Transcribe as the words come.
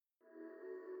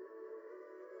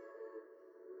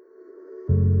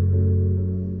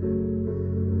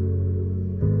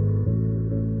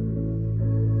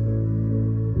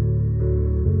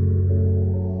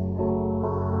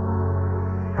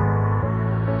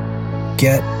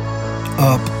Get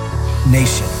Up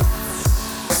Nation.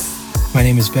 My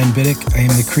name is Ben Biddick. I am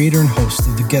the creator and host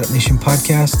of the Get Up Nation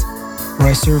podcast, where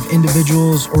I serve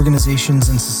individuals, organizations,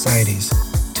 and societies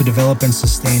to develop and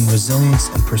sustain resilience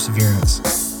and perseverance.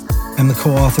 I'm the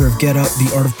co-author of Get Up,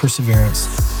 The Art of Perseverance,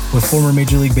 with former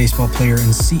Major League Baseball player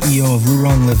and CEO of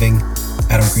Luron Living,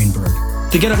 Adam Greenberg.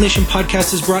 The Get Up Nation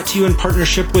podcast is brought to you in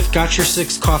partnership with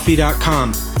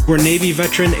GotYourSixCoffee.com, where Navy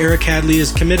veteran Eric Hadley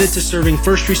is committed to serving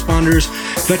first responders,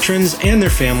 veterans, and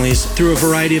their families through a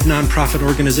variety of nonprofit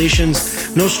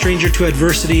organizations. No stranger to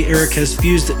adversity, Eric has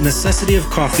fused the necessity of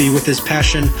coffee with his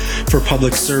passion for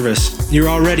public service. You're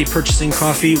already purchasing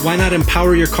coffee. Why not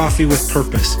empower your coffee with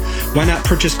purpose? Why not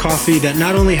purchase coffee that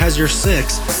not only has your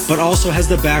six, but also has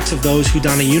the backs of those who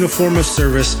don a uniform of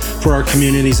service for our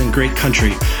communities and great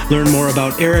country? Learn more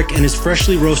about Eric and his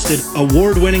freshly roasted,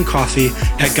 award-winning coffee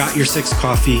at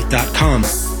GotYourSixCoffee.com.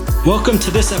 Welcome to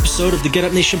this episode of the Get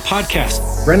Up Nation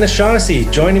podcast. Brenda Shaughnessy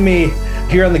joining me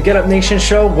here on the Get Up Nation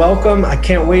show. Welcome. I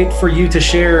can't wait for you to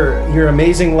share your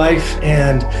amazing life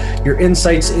and your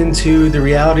insights into the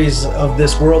realities of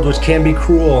this world, which can be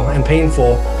cruel and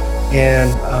painful.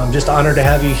 And I'm just honored to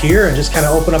have you here and just kind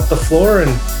of open up the floor and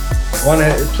want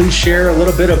to please share a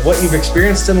little bit of what you've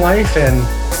experienced in life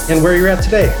and where you're at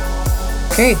today.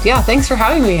 Great. Yeah. Thanks for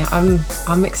having me.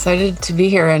 I'm excited to be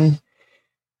here, and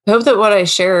I hope that what I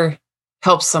share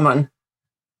helps someone,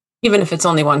 even if it's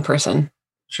only one person.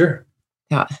 Sure.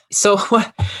 Yeah. So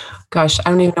gosh, I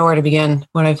don't even know where to begin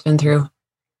what I've been through.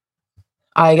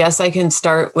 I guess I can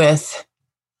start with,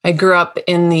 I grew up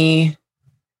in the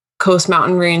Coast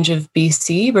Mountain Range of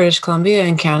BC, British Columbia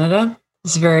in Canada.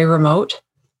 It's very remote.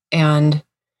 And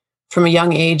from a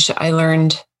young age, I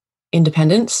learned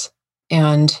independence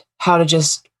and how to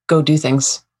just go do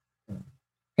things,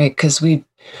 right? Because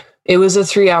it was a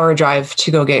 3-hour drive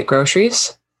to go get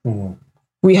groceries. Mm-hmm.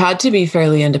 We had to be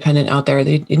fairly independent out there.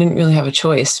 You didn't really have a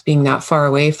choice being that far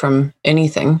away from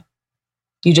anything.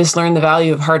 You just learn the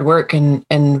value of hard work and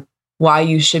why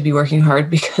you should be working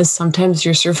hard, because sometimes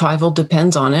your survival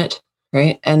depends on it,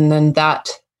 right? And then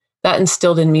that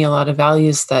instilled in me a lot of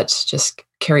values that just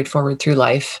carried forward through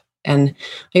life. And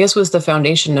I guess was the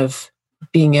foundation of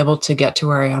being able to get to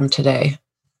where I am today.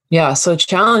 Yeah. So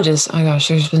challenges, oh gosh,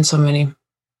 there's been so many.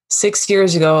 6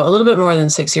 years ago, a little bit more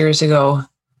than 6 years ago,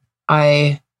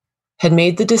 I had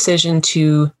made the decision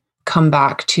to come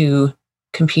back to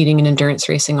competing in endurance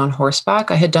racing on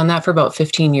horseback. I had done that for about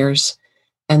 15 years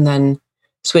and then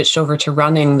switched over to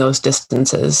running those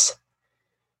distances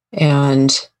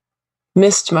and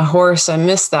missed my horse. I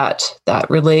missed that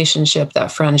relationship,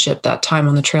 that friendship, that time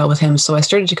on the trail with him. So I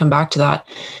started to come back to that.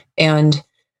 And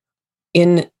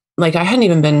I hadn't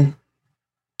even been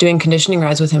doing conditioning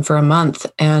rides with him for a month,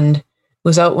 and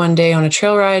was out one day on a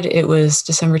trail ride. It was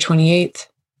December 28th,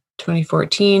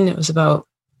 2014. It was about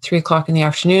 3:00 in the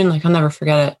afternoon. I'll never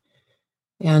forget it.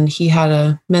 And he had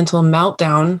a mental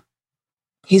meltdown.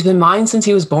 He's been mine since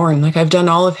he was born. I've done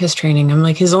all of his training. I'm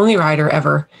his only rider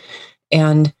ever.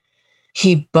 And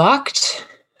he bucked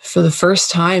for the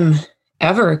first time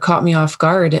ever, caught me off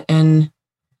guard. And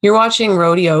you're watching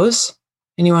rodeos.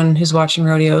 Anyone who's watching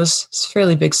rodeos, it's a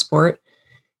fairly big sport.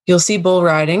 You'll see bull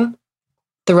riding.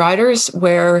 The riders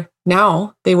wear,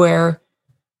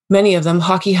 many of them,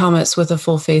 hockey helmets with a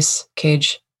full face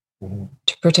cage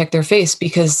to protect their face,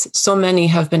 because so many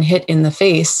have been hit in the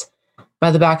face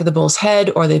by the back of the bull's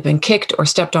head, or they've been kicked or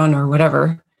stepped on or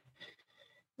whatever.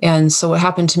 And so what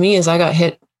happened to me is I got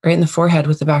hit right in the forehead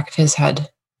with the back of his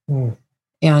head.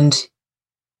 And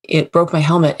it broke my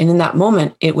helmet. And in that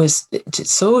moment, it's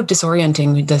so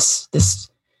disorienting, this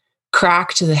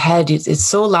crack to the head. It's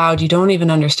so loud. You don't even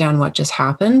understand what just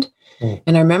happened.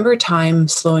 And I remember time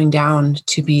slowing down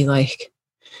to be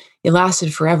it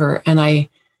lasted forever. And I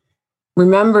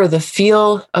remember the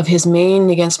feel of his mane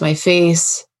against my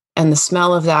face and the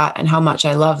smell of that, and how much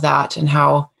I love that, and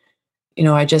how,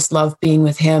 I just love being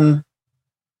with him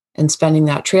and spending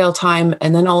that trail time.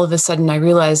 And then all of a sudden I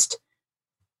realized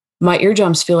my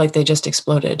eardrums feel like they just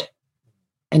exploded,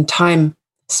 and time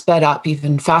sped up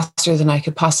even faster than I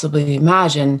could possibly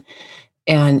imagine.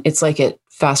 And it's like it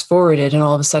fast forwarded, and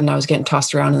all of a sudden I was getting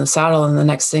tossed around in the saddle. And the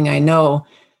next thing I know,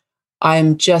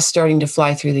 I'm just starting to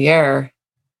fly through the air,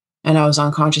 and I was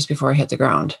unconscious before I hit the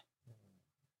ground.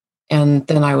 And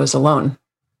then I was alone.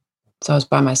 So I was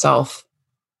by myself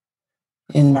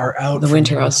in the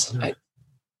winter house.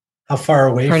 How far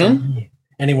away Pardon? From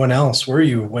anyone else were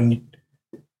you when you...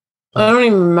 I don't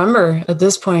even remember at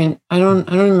this point. I don't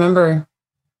remember.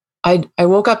 I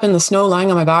woke up in the snow,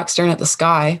 lying on my back, staring at the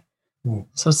sky.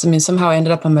 So somehow I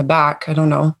ended up on my back. I don't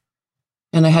know.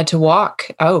 And I had to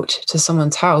walk out to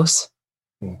someone's house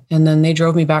And then they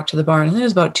drove me back to the barn. I think it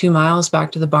was about 2 miles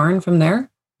back to the barn from there.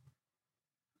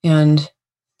 And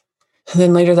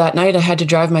then later that night, I had to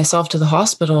drive myself to the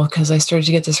hospital because I started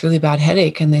to get this really bad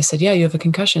headache. And they said, yeah, you have a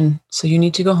concussion. So you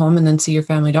need to go home and then see your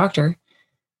family doctor.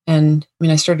 And I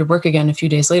mean, I started work again a few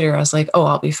days later. I was like, oh,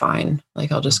 I'll be fine.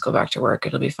 Like, I'll just go back to work.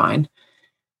 It'll be fine.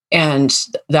 And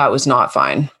that was not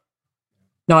fine.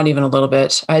 Not even a little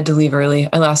bit. I had to leave early.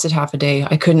 I lasted half a day.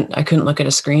 I couldn't look at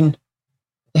a screen.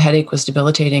 The headache was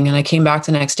debilitating. And I came back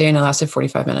the next day and I lasted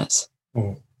 45 minutes.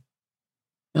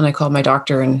 And I called my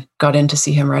doctor and got in to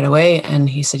see him right away. And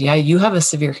he said, yeah, you have a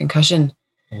severe concussion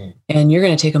and you're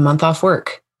going to take a month off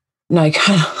work. And I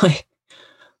kind of like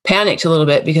panicked a little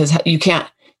bit because you can't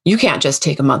just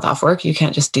take a month off work. You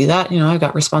can't just do that. You know, I've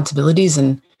got responsibilities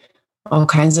and all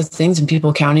kinds of things and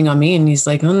people counting on me. And he's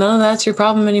like, oh, no, that's your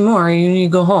problem anymore. You need to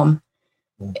go home.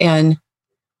 And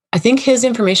I think his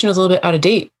information was a little bit out of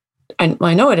date. And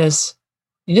I know it is.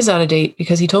 It is out of date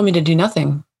because he told me to do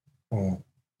nothing.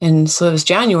 And so it was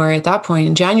January at that point.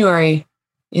 In January,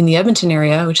 in the Edmonton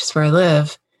area, which is where I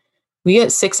live, we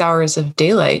get 6 hours of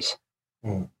daylight.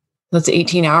 That's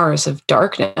 18 hours of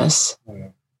darkness,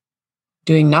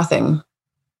 doing nothing,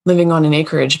 living on an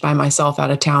acreage by myself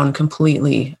out of town,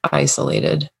 completely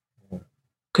isolated.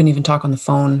 Couldn't even talk on the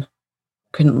phone,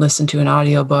 couldn't listen to an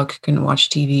audiobook, couldn't watch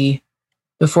TV.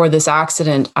 Before this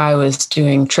accident, I was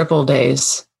doing triple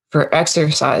days for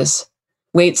exercise.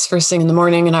 Weights first thing in the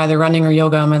morning and either running or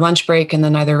yoga on my lunch break, and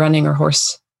then either running or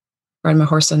ride my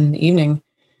horse in the evening.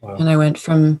 Wow. And I went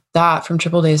from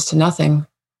triple days to nothing.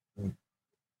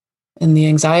 And the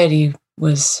anxiety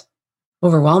was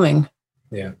overwhelming.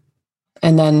 Yeah.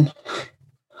 And then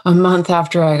a month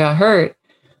after I got hurt,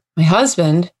 my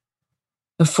husband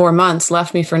of 4 months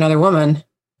left me for another woman.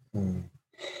 And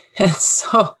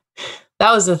so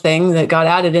that was the thing that got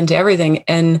added into everything.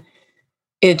 And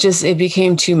it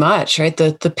became too much, right?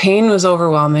 The pain was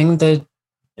overwhelming. The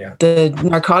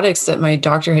narcotics that my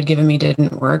doctor had given me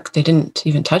didn't work. They didn't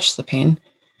even touch the pain.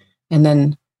 And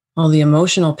then all the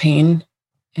emotional pain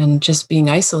and just being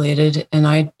isolated. And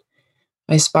I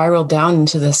spiraled down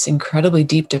into this incredibly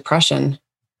deep depression,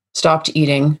 stopped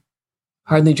eating,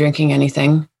 hardly drinking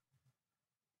anything.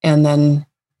 And then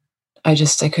I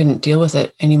couldn't deal with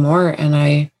it anymore. And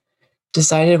I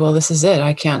decided, well, this is it.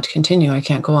 I can't continue. I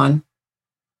can't go on.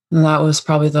 And that was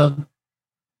probably the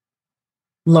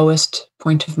lowest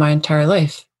point of my entire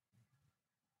life.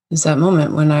 Is that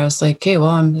moment when I was like, okay,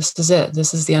 well, this is it.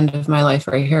 This is the end of my life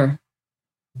right here.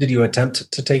 Did you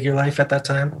attempt to take your life at that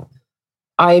time?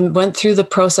 I went through the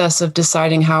process of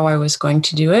deciding how I was going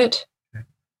to do it. Okay.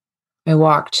 I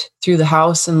walked through the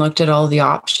house and looked at all the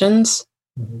options.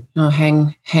 You know,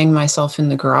 hang myself in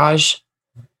the garage.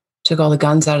 Took all the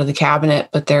guns out of the cabinet,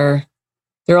 but they're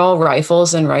all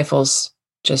rifles, and rifles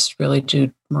just really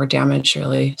do more damage,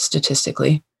 really,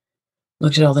 statistically.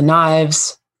 Looked at all the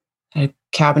knives, had a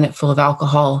cabinet full of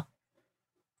alcohol,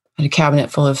 had a cabinet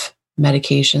full of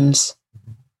medications.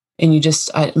 And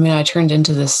I turned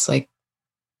into this like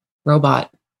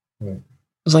robot. It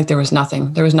was like there was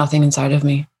nothing. There was nothing inside of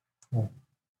me.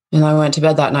 And I went to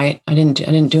bed that night. I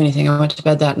didn't do anything. I went to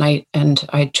bed that night and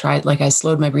I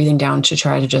slowed my breathing down to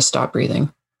try to just stop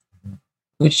breathing.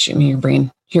 Which, I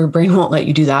mean, your brain won't let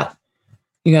you do that.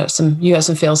 You got some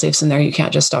fail safes in there. You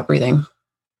can't just stop breathing.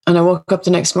 And I woke up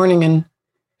the next morning and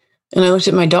I looked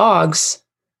at my dogs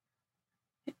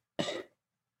and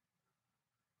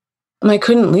I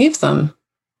couldn't leave them.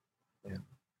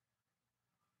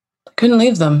 I couldn't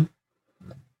leave them.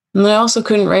 And I also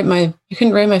couldn't write my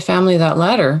family that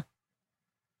letter.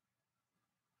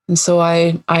 And so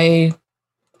I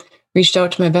reached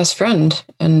out to my best friend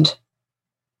and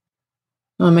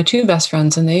my two best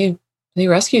friends, and they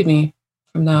rescued me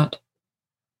from that.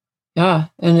 Yeah.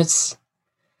 And it's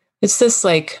this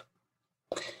like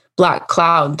black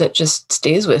cloud that just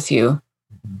stays with you.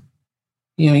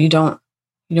 You know, you don't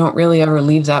really ever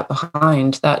leave that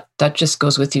behind. That just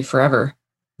goes with you forever.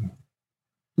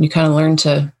 You kind of learn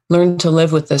to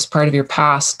live with this part of your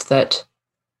past that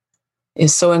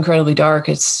is so incredibly dark.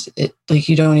 It's like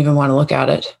you don't even want to look at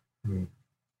it. And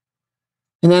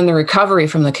then the recovery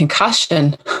from the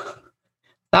concussion,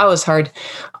 that was hard.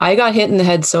 I got hit in the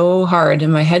head so hard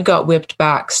and my head got whipped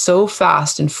back so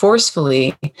fast and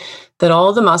forcefully that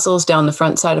all the muscles down the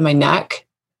front side of my neck,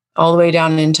 all the way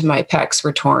down into my pecs,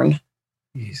 were torn.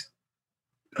 Jeez.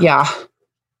 Yeah.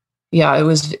 Yeah, it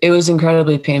was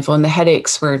incredibly painful. And the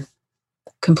headaches were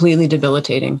completely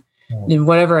debilitating. And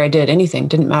whatever I did, anything,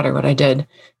 didn't matter what I did,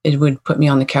 it would put me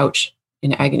on the couch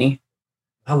in agony.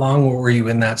 How long were you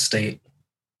in that state?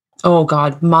 Oh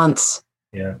God, months.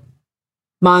 Yeah.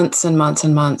 Months and months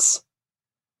and months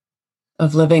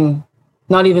living,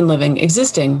 not even living,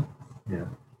 existing. Yeah.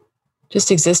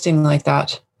 Just existing like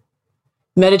that.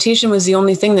 Meditation was the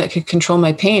only thing that could control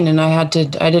my pain, and I had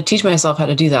to teach myself how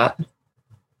to do that.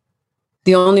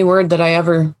 The only word that I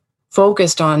ever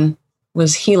focused on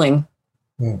was healing.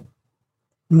 And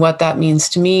what that means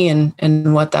to me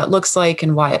and what that looks like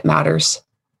and why it matters.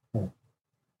 And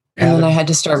then I had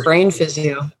to start brain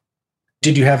physio.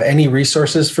 Did you have any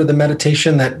resources for the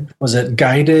meditation? Was it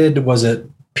guided? Was it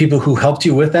people who helped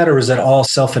you with that, or was it all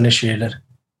self-initiated?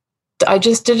 I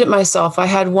just did it myself. I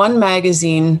had one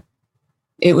magazine.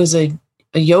 It was a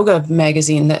yoga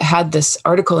magazine that had this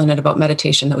article in it about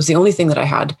meditation. That was the only thing that I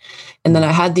had. And then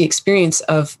I had the experience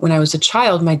of, when I was a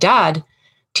child, my dad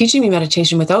teaching me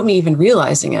meditation without me even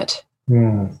realizing it,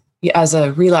 as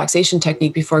a relaxation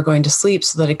technique before going to sleep,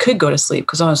 so that I could go to sleep.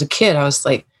 Because when I was a kid, I was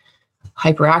like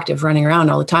hyperactive, running around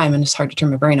all the time, and it's hard to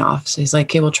turn my brain off. So he's like,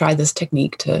 okay, we'll try this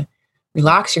technique to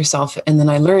relax yourself. And then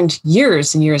I learned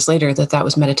years and years later that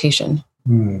was meditation.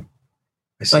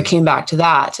 So I came back to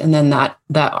that, and then that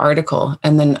article,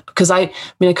 and then because I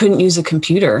couldn't use a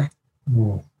computer,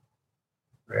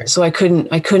 right. So I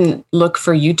couldn't look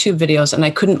for YouTube videos, and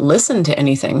I couldn't listen to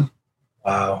anything.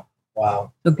 Wow.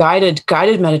 So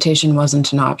guided meditation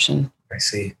wasn't an option. I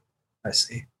see. I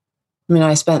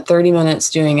I spent 30 minutes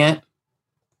doing it,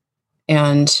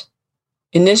 and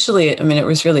initially, it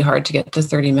was really hard to get to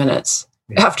 30 minutes.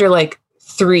 Yeah. After like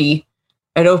 3.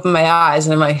 I'd open my eyes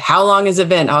and I'm like, how long has it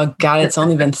been? Oh God, it's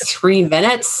only been 3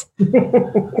 minutes.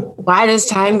 Why does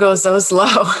time go so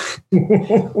slow?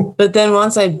 But then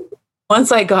once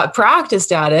I got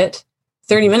practiced at it,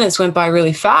 30 minutes went by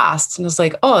really fast. And I was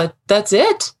like, oh, that's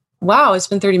it? Wow, it's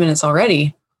been 30 minutes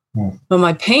already. But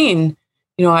my pain,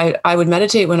 I would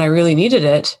meditate when I really needed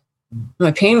it.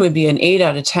 My pain would be an 8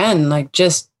 out of 10, like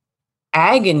just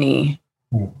agony.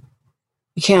 You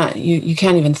can't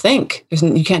even think.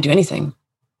 You can't do anything.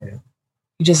 Yeah.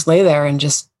 You just lay there and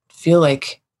just feel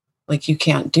like you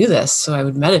can't do this. So I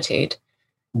would meditate,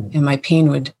 and my pain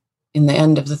would, in the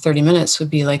end of the 30 minutes,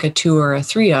 would be like a 2 or a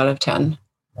 3 out of 10.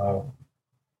 Wow.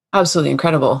 Absolutely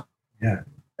incredible. Yeah,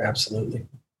 absolutely.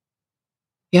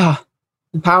 Yeah.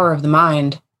 The power of the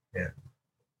mind. Yeah.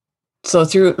 So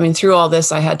through all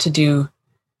this, I had to do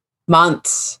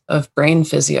months of brain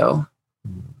physio,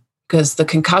 because the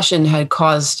concussion had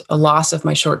caused a loss of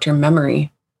my short-term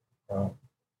memory. Wow.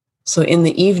 So in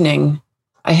the evening,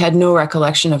 I had no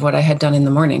recollection of what I had done in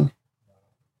the morning.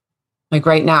 Like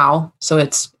right now, so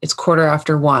it's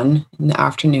 1:15 in the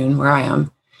afternoon where I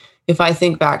am. If I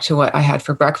think back to what I had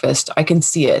for breakfast, I can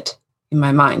see it in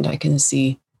my mind. I can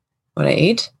see what I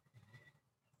ate.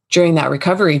 During that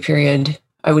recovery period,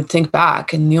 I would think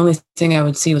back, and the only thing I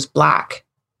would see was black.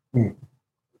 Wow.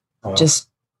 Just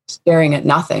staring at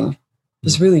nothing. It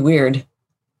was really weird.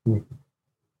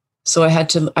 So I had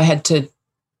to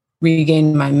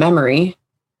regain my memory.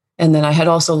 And then I had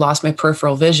also lost my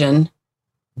peripheral vision.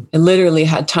 I literally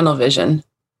had tunnel vision.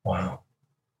 Wow.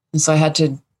 And so I had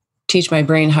to teach my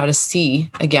brain how to see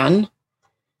again.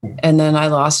 And then I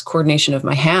lost coordination of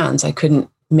my hands. I couldn't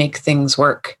make things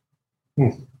work.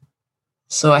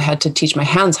 So I had to teach my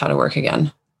hands how to work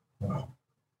again. Wow.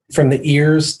 From the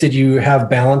ears, did you have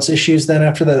balance issues then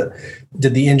after that?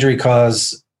 Did the injury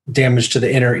cause damage to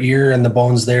the inner ear and the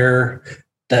bones there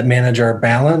that manage our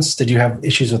balance? Did you have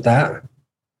issues with that?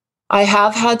 I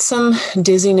have had some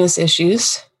dizziness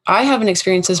issues. I haven't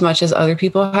experienced as much as other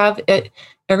people have.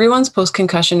 Everyone's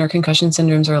post-concussion or concussion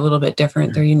syndromes are a little bit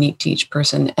different. They're unique to each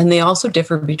person. And they also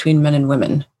differ between men and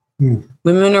women.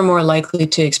 Women are more likely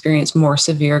to experience more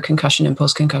severe concussion and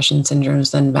post-concussion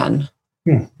syndromes than men.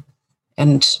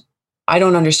 And I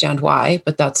don't understand why,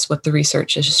 but that's what the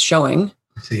research is showing.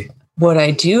 I see. What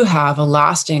I do have a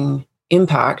lasting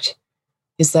impact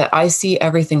is that I see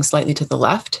everything slightly to the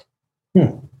left,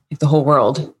 like the whole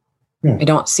world. I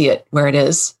don't see it where it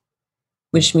is,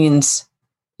 which means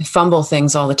I fumble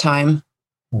things all the time.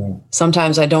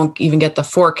 Sometimes I don't even get the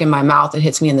fork in my mouth. It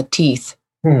hits me in the teeth.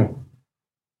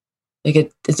 Like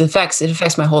it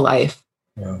affects my whole life.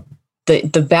 Yeah.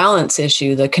 The balance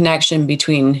issue, the connection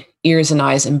between ears and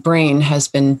eyes and brain has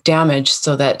been damaged,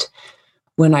 so that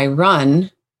when I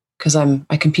run, because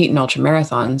I compete in ultra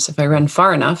marathons, if I run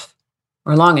far enough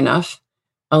or long enough,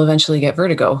 I'll eventually get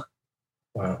vertigo.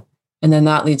 Wow. And then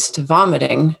that leads to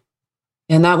vomiting,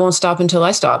 and that won't stop until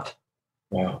I stop.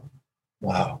 Wow.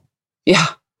 Yeah.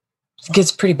 It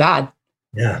gets pretty bad.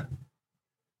 Yeah.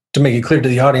 To make it clear to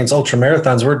the audience, ultra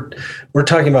marathons, we're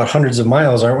talking about hundreds of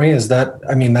miles, aren't we?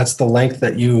 That's the length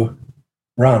that you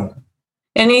run.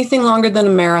 Anything longer than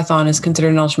a marathon is considered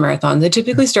an ultra marathon. They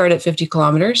typically start at 50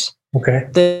 kilometers. Okay.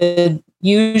 The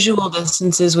usual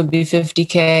distances would be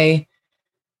 50K,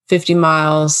 50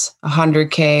 miles,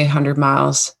 100K, 100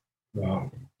 miles.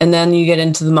 Wow. And then you get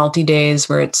into the multi-days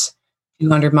where it's a few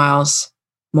hundred miles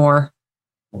more.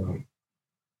 Wow.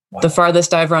 The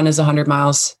farthest I've run is 100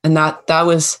 miles. And that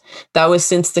was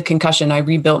since the concussion. I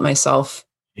rebuilt myself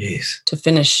to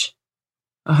finish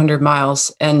 100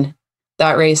 miles. And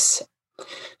that race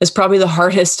is probably the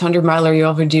hardest 100 miler you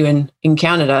ever do in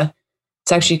Canada.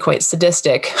 It's actually quite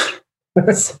sadistic.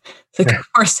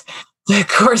 The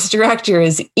course director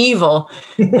is evil,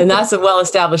 and that's a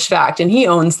well-established fact. And he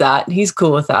owns that. He's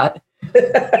cool with that.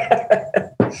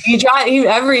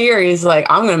 Every year he's like,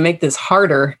 I'm going to make this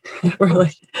harder. We're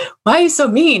like, why are you so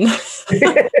mean?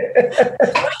 Why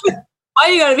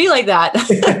you got to be like that?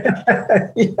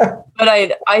 Yeah. But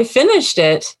I finished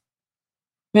it.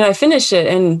 I finished it,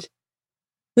 and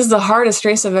this is the hardest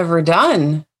race I've ever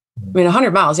done.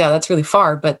 100 miles, yeah, that's really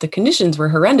far, but the conditions were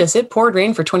horrendous. It poured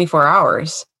rain for 24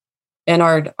 hours. And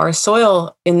our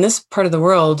soil in this part of the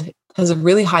world has a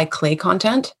really high clay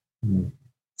content. Mm.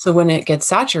 So when it gets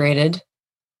saturated,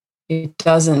 it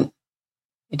doesn't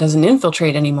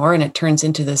infiltrate anymore, and it turns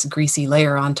into this greasy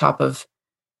layer on top of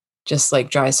just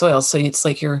like dry soil. So it's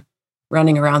like you're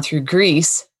running around through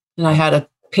grease. And I had a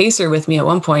pacer with me at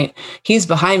one point. He's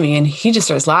behind me and he just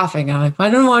starts laughing. I'm like, I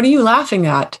don't know, what are you laughing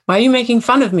at? Why are you making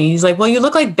fun of me? He's like, well, you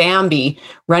look like Bambi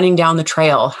running down the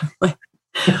trail. Like,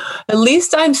 at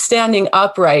least I'm standing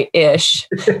upright-ish,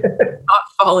 not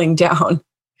falling down.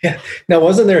 Yeah. Now,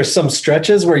 wasn't there some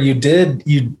stretches where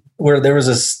where there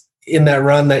was in that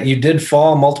run that you did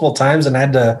fall multiple times and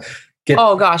had to get?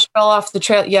 Oh gosh, fell off the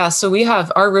trail. Yeah. So we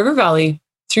have our river valley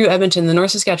through Edmonton. The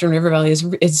North Saskatchewan River Valley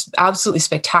is absolutely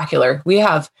spectacular. We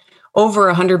have over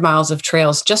 100 miles of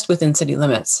trails just within city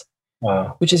limits.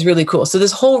 Wow. Which is really cool. So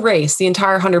this whole race, the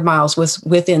entire 100 miles was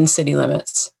within city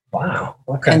limits. Wow.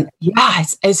 Okay. And yeah,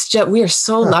 it's just, we are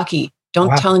so lucky.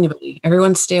 Don't tell anybody.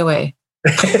 Everyone stay away.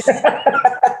 No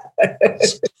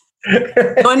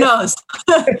one knows.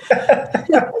 We'll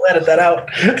edit that out.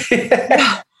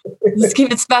 Yeah. Just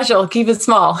keep it special. Keep it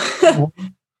small.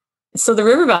 So the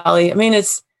river valley,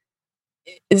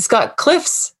 it's got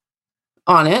cliffs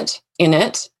in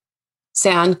it,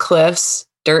 sand cliffs,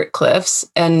 dirt cliffs.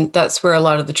 And that's where a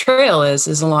lot of the trail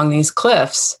is along these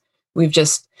cliffs. We've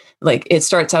just it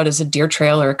starts out as a deer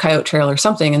trail or a coyote trail or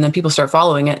something. And then people start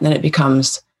following it, and then it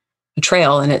becomes a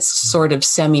trail, and it's sort of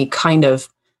kind of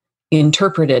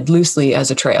interpreted loosely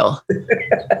as a trail.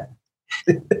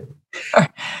 Wow.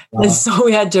 And so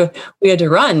we had to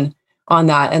run on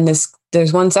that. And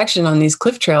there's one section on these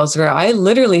cliff trails where I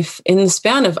literally, in the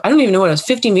span of, I don't even know what it was,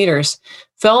 50 meters,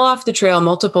 fell off the trail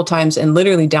multiple times and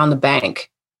literally down the bank,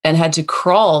 and had to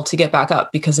crawl to get back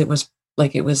up because it was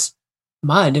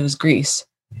mud, it was grease.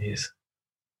 Jeez.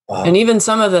 Wow. And even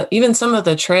some of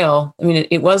the trail,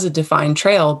 it was a defined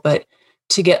trail, but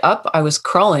to get up, I was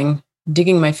crawling,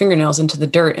 digging my fingernails into the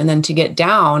dirt. And then to get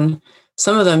down,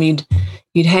 some of them you'd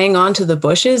hang on to the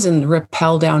bushes and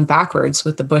rappel down backwards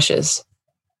with the bushes.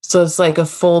 So it's like a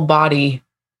full body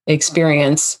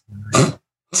experience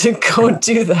to go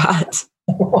do that.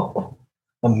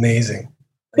 Amazing.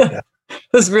 It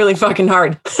was really fucking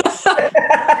hard.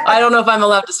 I don't know if I'm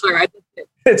allowed to swear.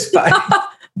 It's fine.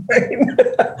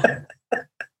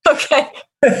 Okay.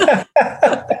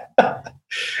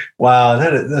 Wow,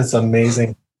 that's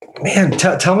amazing. Man,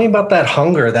 tell me about that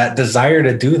hunger, that desire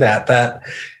to do that.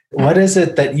 What is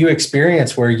it that you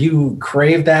experience where you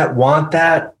crave that, want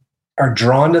that, are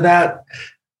drawn to that?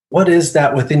 What is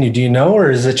that within you? Do you know,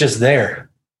 or is it just there?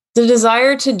 The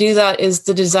desire to do that is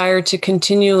the desire to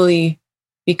continually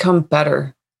become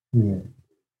better,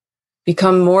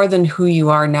 become more than who you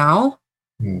are now,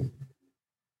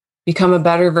 become a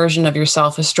better version of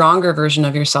yourself, a stronger version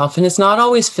of yourself. And it's not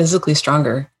always physically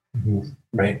stronger.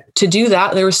 Right. To do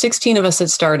that, there were 16 of us that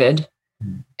started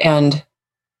and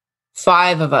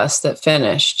 5 of us that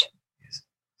finished.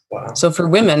 Wow. So for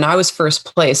women, I was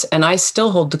first place, and I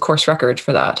still hold the course record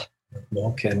for that.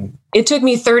 No kidding. It took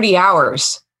me 30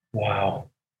 hours. Wow.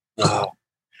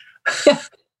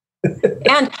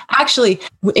 And actually,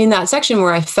 in that section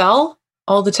where I fell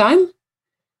all the time,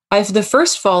 the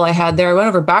first fall I had there, I went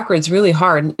over backwards really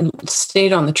hard and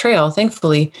stayed on the trail,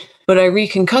 thankfully, but I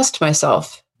reconcussed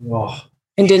myself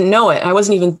and didn't know it. I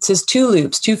wasn't even, it says 2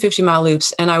 loops, 2 50-mile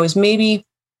loops, and I was maybe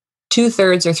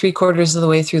 2/3 or 3/4 of the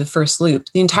way through the first loop.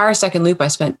 The entire second loop I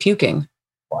spent puking.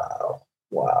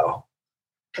 Wow.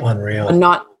 Unreal. And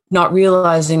not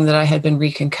realizing that I had been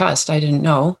reconcussed. I didn't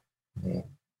know.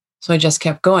 So I just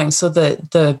kept going. So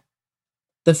the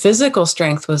physical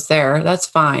strength was there. That's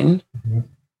fine.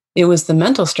 It was the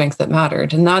mental strength that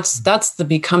mattered. And that's the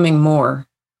becoming more,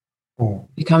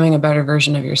 becoming a better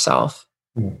version of yourself.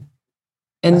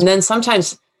 And then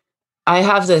sometimes I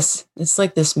have this, it's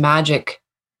like this magic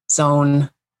zone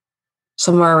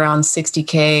somewhere around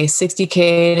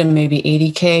 60K to maybe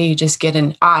 80K. You just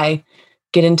I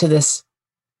get into this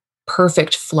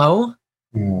perfect flow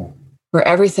where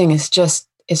everything is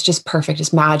it's just perfect.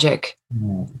 It's magic.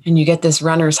 And you get this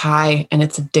runner's high and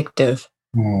it's addictive.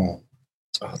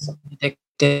 It's awesome.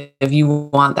 Addictive. You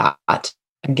want that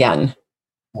again.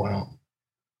 Wow.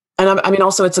 And I mean,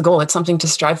 also it's a goal. It's something to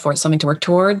strive for. It's something to work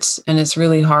towards. And it's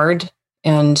really hard.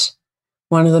 And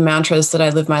one of the mantras that I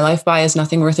live my life by is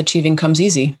nothing worth achieving comes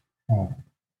easy. And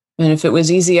if it was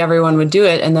easy, everyone would do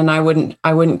it. And then I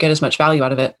wouldn't get as much value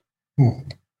out of it.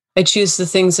 I choose the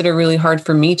things that are really hard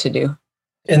for me to do.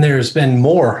 And there's been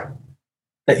more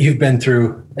that you've been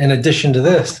through in addition to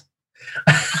this.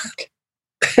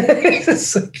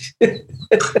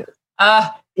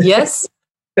 Yes.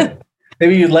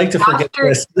 Maybe you'd like to forget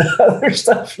this other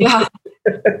stuff. Yeah.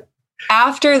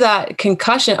 After that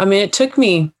concussion, I mean, it took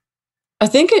me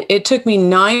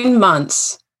 9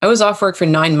 months. I was off work for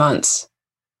 9 months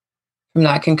from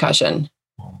that concussion.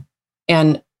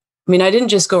 And I mean, I didn't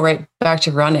just go right back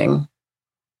to running.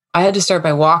 I had to start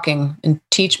by walking and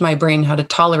teach my brain how to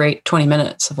tolerate 20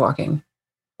 minutes of walking.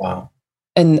 Wow.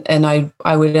 And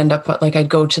I would end up I'd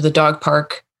go to the dog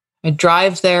park. I'd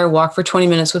drive there, walk for 20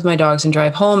 minutes with my dogs and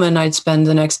drive home. And I'd spend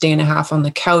the next day and a half on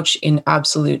the couch in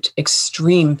absolute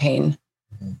extreme pain.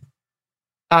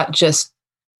 Just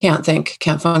can't think,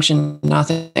 can't function,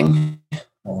 nothing.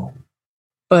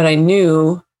 But I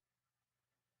knew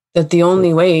that the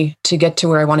only way to get to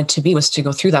where I wanted to be was to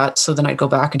go through that. So then I'd go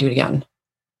back and do it again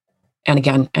and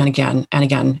again and again and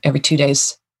again every 2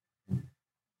 days.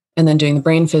 And then doing the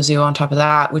brain physio on top of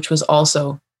that, which was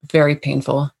also very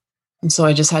painful. And so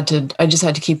I just had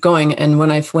to keep going. And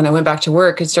when I went back to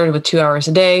work, it started with 2 hours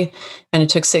a day and it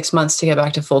took 6 months to get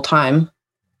back to full time.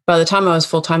 By the time I was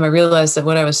full time, I realized that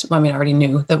I already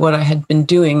knew that what I had been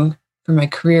doing for my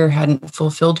career hadn't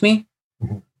fulfilled me.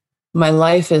 My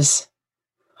life it's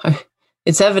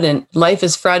evident. Life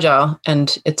is fragile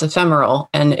and it's ephemeral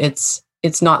and it's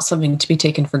not something to be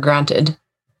taken for granted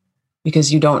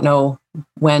because you don't know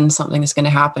when something is going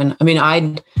to happen. I mean,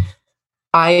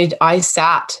 I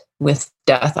sat with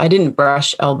death. I didn't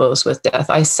brush elbows with death.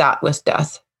 I sat with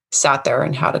death, sat there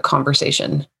and had a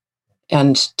conversation.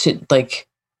 And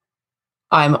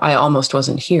I almost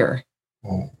wasn't here.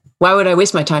 Why would I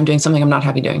waste my time doing something I'm not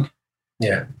happy doing?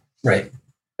 Yeah, right.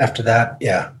 After that,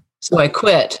 yeah. So I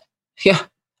quit. Yeah,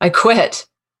 I quit.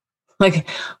 I'm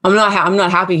not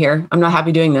happy here. I'm not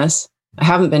happy doing this. I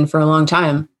haven't been for a long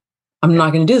time. I'm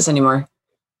not going to do this anymore.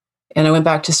 And I went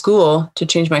back to school to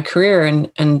change my career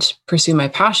and pursue my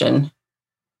passion.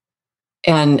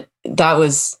 And that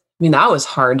was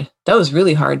hard. That was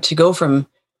really hard to go from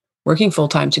working full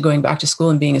time to going back to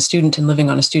school and being a student and living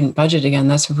on a student budget again.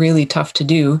 That's really tough to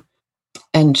do.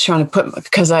 And trying to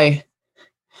because I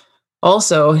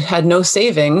also had no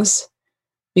savings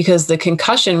because the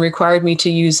concussion required me to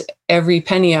use every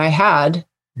penny I had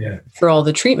for all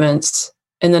the treatments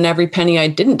and then every penny I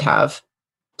didn't have,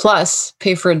 plus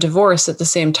pay for a divorce at the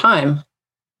same time.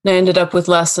 And I ended up with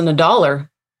less than $1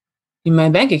 in my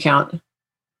bank account.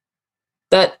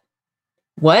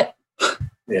 What?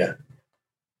 Yeah.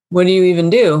 What do you even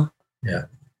do? Yeah.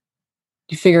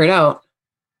 You figure it out.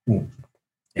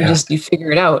 Yeah. You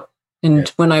figure it out. And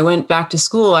when I went back to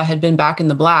school, I had been back in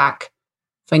the black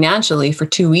financially for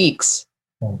 2 weeks.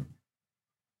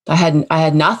 I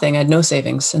had nothing. I had no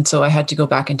savings. And so I had to go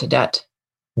back into debt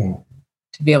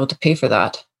to be able to pay for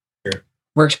that. Sure.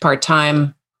 Worked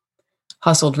part-time,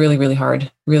 hustled really, really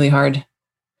hard,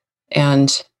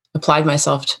 and applied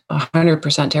myself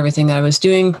 100% to everything that I was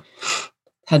doing.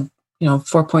 Had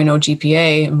 4.0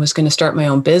 GPA and was going to start my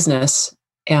own business.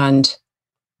 And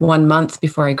 1 month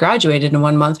before I graduated and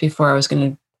 1 month before I was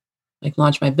going to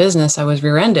launch my business, I was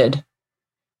rear-ended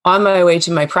on my way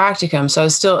to my practicum. So I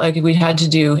was still we had to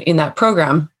do in that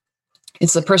program.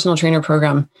 It's the personal trainer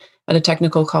program at a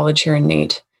technical college here in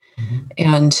Nate.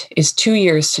 And it's 2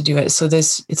 years to do it. So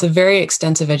it's a very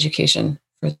extensive education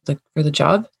for the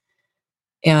job.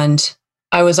 And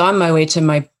I was on my way to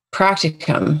my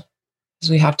practicum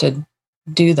because we have to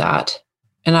do that.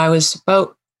 And I was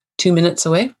about 2 minutes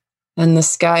away. And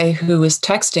this guy who was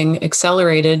texting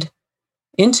accelerated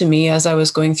into me as I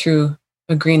was going through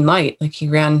a green light. He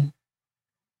ran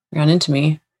into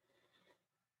me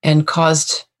and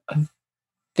caused a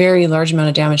very large amount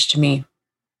of damage to me.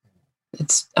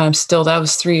 That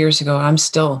was 3 years ago. I'm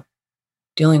still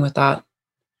dealing with that.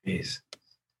 Jeez.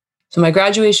 So my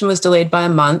graduation was delayed by a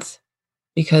month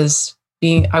because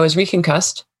I was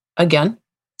reconcussed again.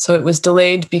 So it was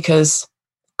delayed because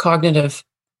cognitive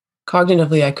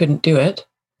Cognitively, I couldn't do it,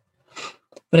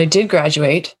 but I did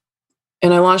graduate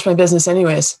and I launched my business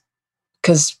anyways,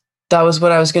 because that was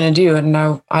what I was going to do. And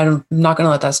now I'm not going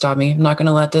to let that stop me. I'm not going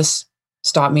to let this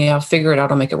stop me. I'll figure it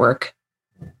out. I'll make it work.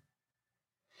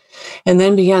 And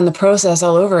then began the process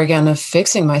all over again of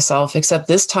fixing myself, except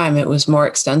this time it was more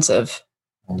extensive.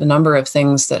 The number of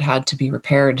things that had to be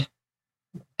repaired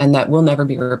and that will never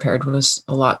be repaired was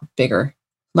a lot bigger.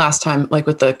 Last time, like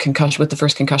with the concussion, with the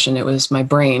first concussion, it was my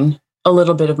brain, a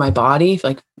little bit of my body,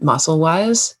 like muscle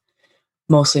wise,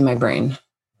 mostly my brain.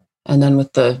 And then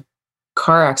with the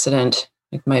car accident,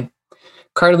 like my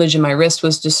cartilage in my wrist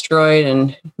was destroyed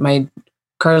and my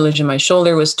cartilage in my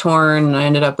shoulder was torn. And I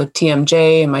ended up with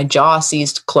TMJ and my jaw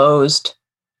seized closed.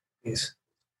 Yes.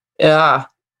 Yeah.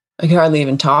 I could hardly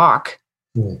even talk.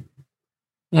 Mm.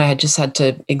 And I had just had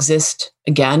to exist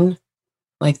again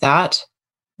like that.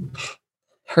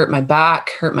 Hurt my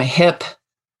back, hurt my hip,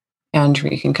 and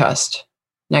reconcussed.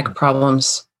 Neck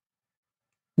problems.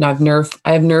 Now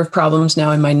I have nerve problems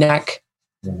now in my neck.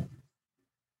 Mm.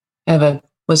 I have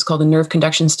what's called a nerve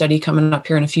conduction study coming up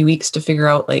here in a few weeks to figure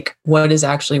out like what is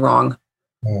actually wrong.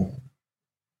 Mm.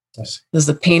 Because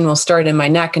the pain will start in my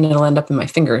neck and it'll end up in my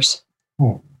fingers.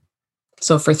 Mm.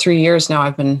 So for 3 years now,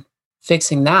 I've been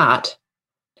fixing that.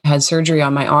 I had surgery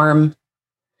on my arm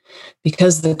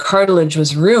because the cartilage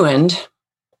was ruined.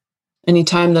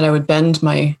 Anytime that I would bend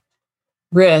my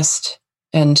wrist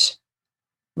and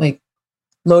like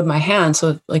load my hand,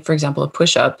 so like for example, a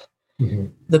push-up,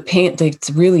 the pain, like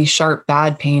really sharp,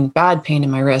 bad pain in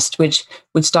my wrist, which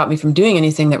would stop me from doing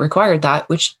anything that required that,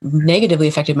 which negatively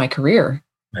affected my career.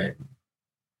 Right.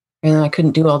 And then I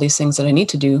couldn't do all these things that I need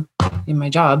to do in my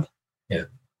job. Yeah.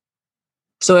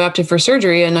 So I opted for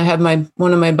surgery and I had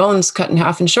one of my bones cut in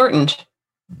half and shortened.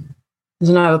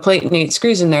 So now I have a plate and 8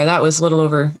 screws in there. That was a little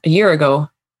over a year ago.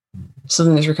 So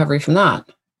then there's recovery from that.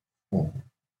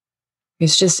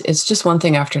 It's just one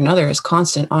thing after another. It's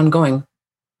constant, ongoing,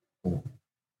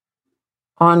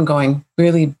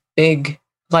 really big,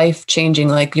 life-changing,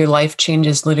 like your life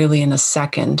changes literally in a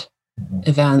second.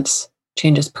 Events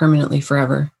changes permanently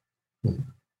forever.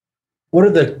 What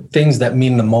are the things that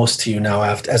mean the most to you now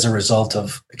as a result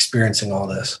of experiencing all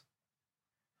this?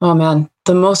 Oh man,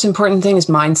 the most important thing is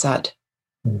mindset.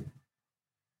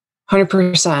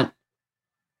 100%.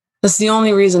 That's the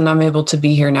only reason I'm able to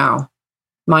be here now.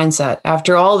 Mindset.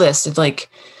 After all this, after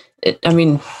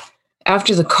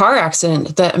the car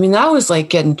accident, that was like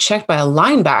getting checked by a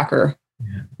linebacker.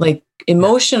 Yeah. Like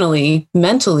emotionally,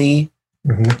 mentally,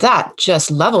 that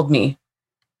just leveled me.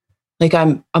 Like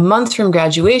I'm a month from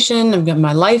graduation.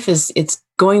 My life it's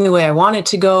going the way I want it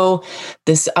to go.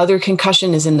 This other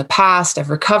concussion is in the past. I've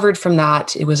recovered from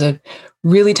that. It was a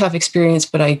really tough experience,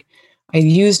 but I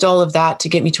used all of that to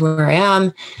get me to where I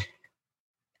am.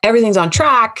 Everything's on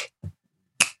track.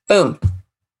 Boom.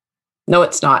 No,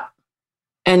 it's not.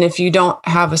 And if you don't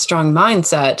have a strong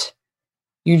mindset,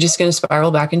 you're just going to spiral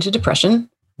back into depression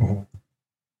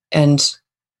and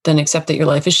then accept that your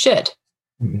life is shit.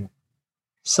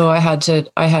 So I had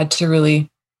to really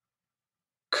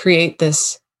create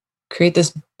this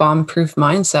bomb-proof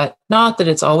mindset. Not that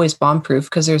it's always bomb-proof,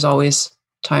 because there's always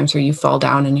times where you fall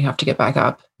down and you have to get back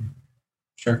up.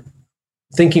 Sure.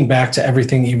 Thinking back to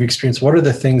everything you've experienced, what are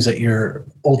the things that you're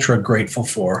ultra grateful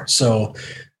for? So,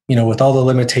 with all the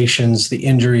limitations, the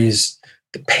injuries,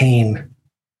 the pain,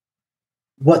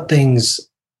 what things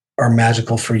are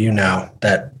magical for you now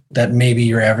that maybe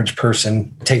your average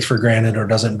person takes for granted or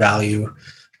doesn't value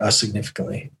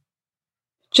significantly?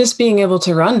 Just being able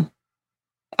to run.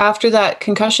 After that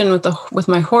concussion with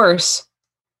my horse,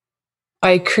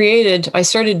 I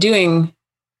started doing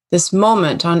this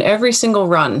moment on every single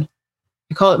run.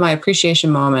 I call it my appreciation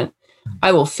moment.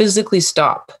 I will physically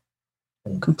stop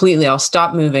completely. I'll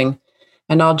stop moving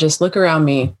and I'll just look around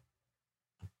me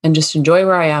and just enjoy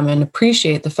where I am and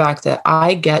appreciate the fact that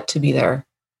I get to be there.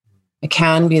 I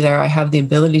can be there. I have the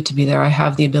ability to be there. I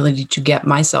have the ability to get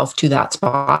myself to that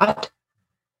spot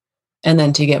and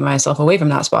then to get myself away from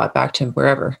that spot back to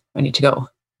wherever I need to go.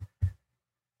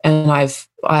 And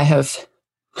I have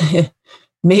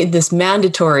made this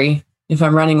mandatory. If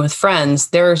I'm running with friends,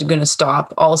 they're going to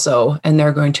stop also, and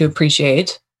they're going to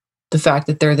appreciate the fact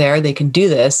that they're there. They can do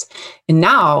this. And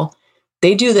now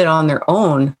they do that on their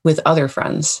own with other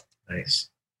friends. Nice.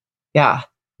 Yeah.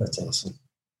 That's awesome.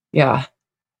 Yeah.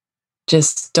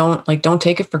 Just don't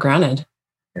take it for granted.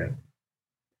 Yeah.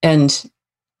 And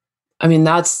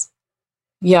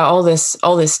all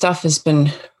this stuff has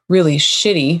been really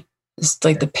shitty. It's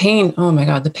like the pain. Oh my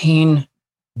God, the pain.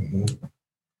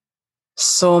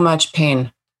 So much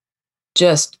pain,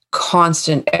 just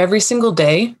constant every single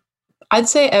day. I'd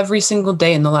say every single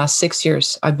day in the last 6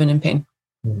 years, I've been in pain.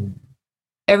 Mm.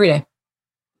 Every day.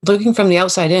 Looking from the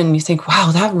outside in, you think,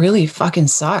 wow, that really fucking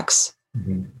sucks.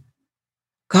 Mm-hmm.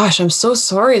 Gosh, I'm so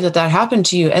sorry that happened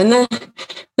to you. And then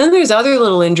there's other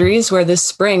little injuries where this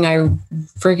spring I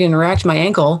freaking wrecked my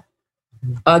ankle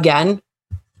again,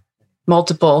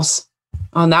 multiples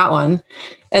on that one,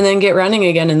 and then get running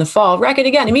again in the fall, wreck it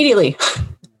again immediately.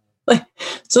 Like,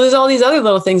 so there's all these other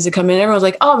little things that come in. Everyone's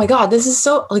like, oh my God, this is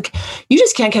so, like, you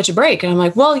just can't catch a break. And I'm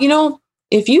like, well,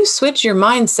 if you switch your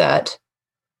mindset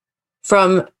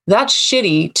from that's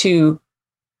shitty to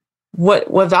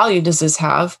what value does this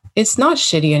have? It's not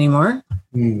shitty anymore.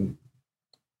 Mm.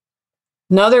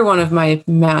 Another one of my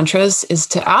mantras is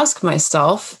to ask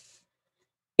myself,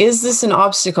 is this an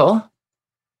obstacle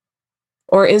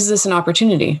or is this an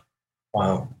opportunity?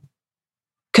 Wow.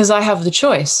 Because I have the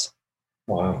choice.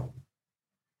 Wow.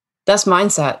 That's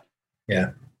mindset.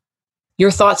 Yeah.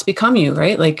 Your thoughts become you,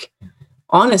 right? Like,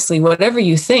 honestly, whatever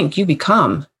you think, you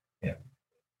become. Yeah.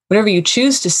 Whatever you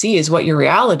choose to see is what your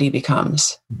reality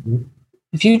becomes. Mm-hmm.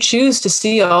 If you choose to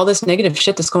see all this negative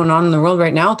shit that's going on in the world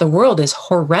right now, the world is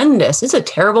horrendous. It's a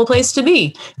terrible place to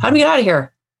be. How do we get out of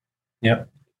here? Yep.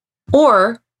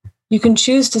 Or you can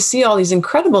choose to see all these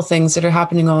incredible things that are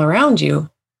happening all around you.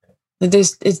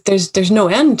 There's no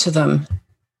end to them.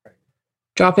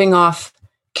 Dropping off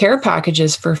care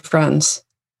packages for friends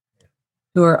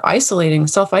who are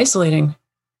self-isolating,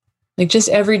 like just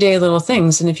everyday little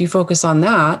things. And if you focus on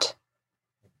that,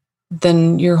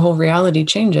 then your whole reality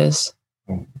changes.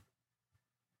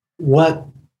 What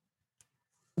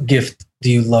gift do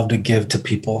you love to give to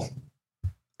people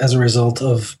as a result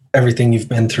of everything you've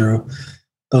been through?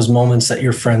 Those moments that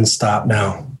your friends stop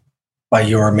now by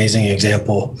your amazing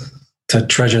example to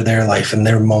treasure their life and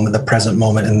their moment, the present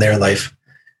moment in their life.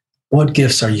 What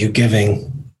gifts are you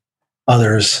giving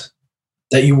others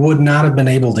that you would not have been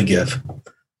able to give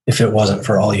if it wasn't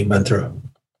for all you've been through?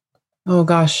 Oh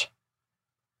gosh.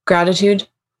 Gratitude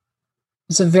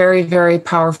is a very, very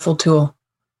powerful tool.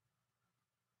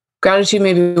 Gratitude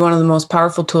may be one of the most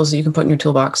powerful tools that you can put in your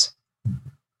toolbox.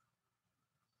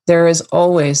 There is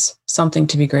always something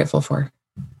to be grateful for.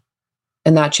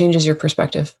 And that changes your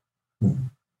perspective.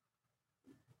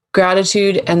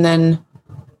 Gratitude, and then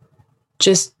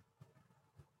just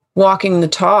walking the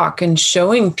talk and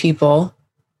showing people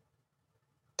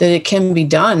that it can be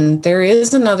done. There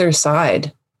is another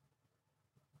side.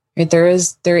 Right? There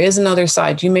is another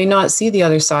side. You may not see the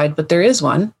other side, but there is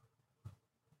one.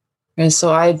 And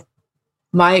so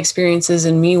my experiences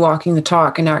and me walking the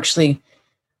talk and actually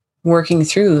working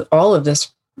through all of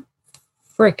this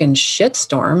frickin'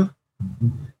 shitstorm,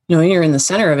 you're in the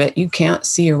center of it. You can't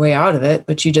see your way out of it,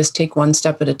 but you just take one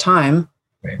step at a time.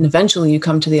 Right. And eventually you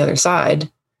come to the other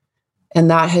side. And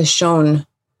that has shown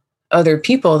other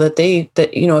people that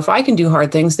if I can do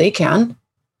hard things, they can.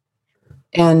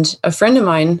 And a friend of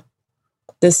mine,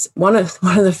 one of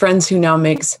the friends who now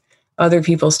makes other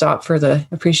people stop for the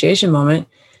appreciation moment,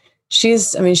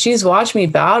 she's watched me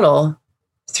battle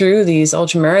through these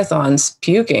ultra marathons,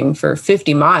 puking for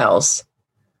 50 miles.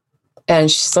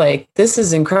 And she's like, this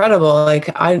is incredible. Like,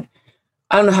 I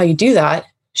don't know how you do that.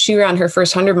 She ran her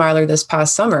first 100 miler this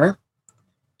past summer.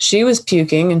 She was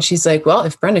puking and she's like, well,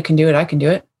 if Brenda can do it, I can do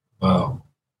it. Wow.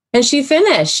 And she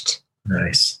finished.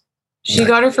 Nice. She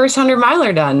got her first 100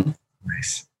 miler done.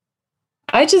 Nice.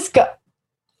 I just got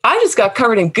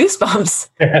covered in goosebumps.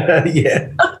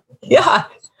 Yeah. Yeah.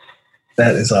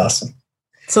 That is awesome.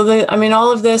 So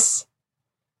all of this,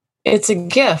 it's a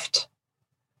gift.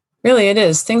 Really, it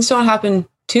is. Things don't happen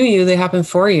to you, they happen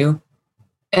for you.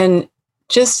 And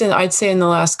I'd say in the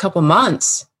last couple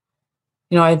months,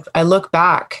 I look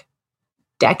back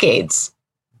decades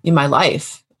in my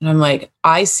life and I'm like,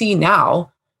 I see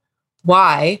now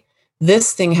why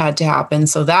this thing had to happen,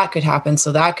 so that could happen,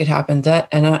 so that could happen, that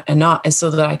and not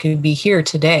so that I could be here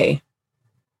today.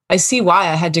 I see why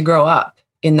I had to grow up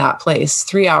in that place,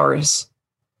 3 hours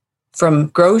from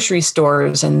grocery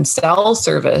stores and cell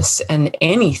service and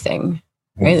anything.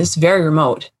 Right? It's very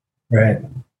remote. Right.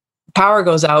 Power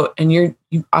goes out and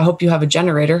I hope you have a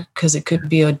generator because it could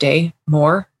be a day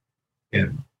more. Yeah.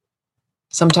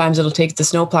 Sometimes it'll take the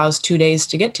snowplows 2 days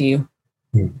to get to you.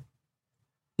 Mm.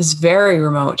 It's very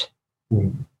remote.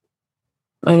 Mm.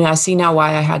 I see now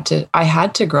why I had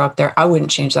to grow up there. I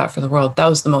wouldn't change that for the world. That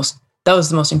was the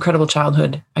most incredible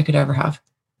childhood I could ever have.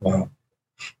 Wow.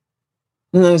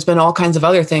 And there's been all kinds of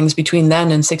other things between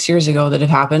then and 6 years ago that have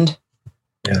happened.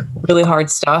 Yeah. Really hard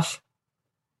stuff.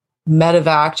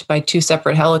 Medevaced by 2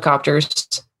 separate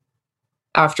helicopters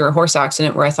after a horse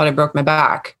accident where I thought I broke my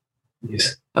back.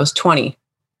 Yes. I was 20.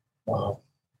 Wow.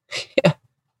 Yeah.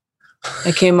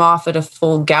 I came off at a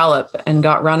full gallop and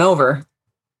got run over.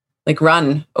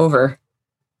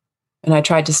 And I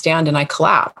tried to stand and I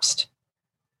collapsed.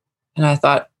 And I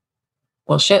thought,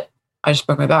 well, shit, I just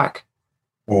broke my back.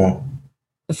 Yeah.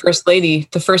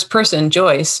 The first person,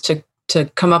 Joyce, to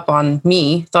come up on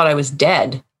me thought I was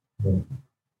dead. Mm.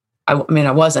 I mean,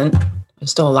 I wasn't. I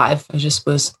was still alive. I just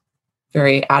was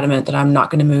very adamant that I'm not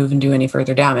going to move and do any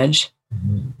further damage.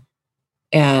 Mm-hmm.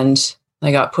 And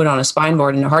I got put on a spine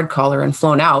board and a hard collar and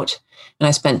flown out. And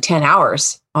I spent 10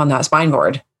 hours on that spine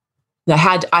board. And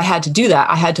I had to do that.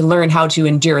 I had to learn how to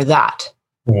endure that.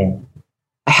 Mm.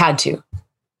 I had to.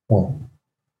 Mm.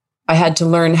 I had to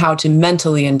learn how to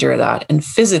mentally endure that and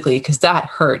physically, because that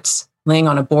hurts. Laying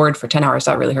on a board for 10 hours,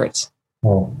 that really hurts.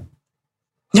 Mm.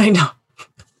 I know.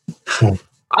 Mm.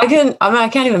 I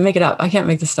can't even make it up. I can't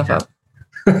make this stuff up.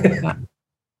 Yeah.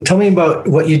 Tell me about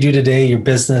what you do today, your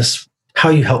business, how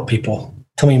you help people.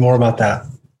 Tell me more about that.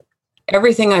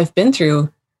 Everything I've been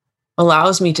through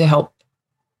allows me to help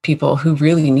people who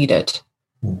really need it.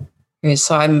 Mm. Okay,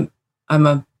 so I'm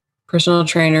a personal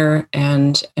trainer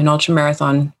and an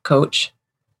ultramarathon coach.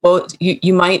 Well,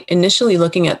 you might initially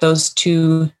looking at those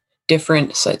two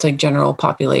different, so it's like general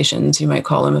populations, you might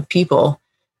call them, of people.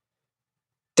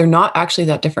 They're not actually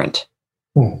that different.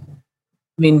 Mm.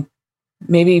 I mean,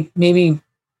 maybe the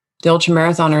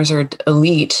ultramarathoners are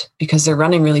elite because they're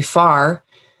running really far,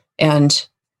 and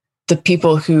the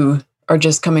people who are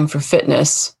just coming for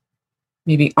fitness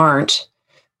maybe aren't.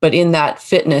 But in that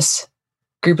fitness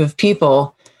group of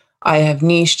people, I have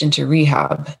niched into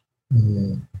rehab,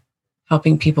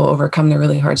 helping people overcome their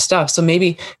really hard stuff. So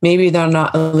maybe they're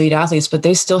not elite athletes, but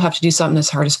they still have to do something that's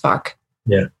hard as fuck.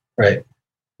 Yeah, right.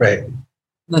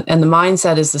 And the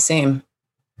mindset is the same.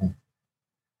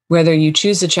 Whether you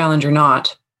choose the challenge or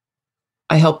not,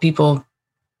 I help people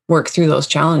work through those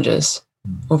challenges,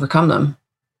 overcome them.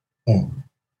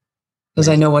 Because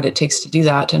I know what it takes to do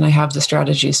that, and I have the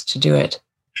strategies to do it.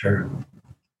 Sure.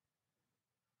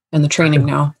 And the training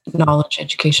now, knowledge,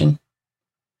 education.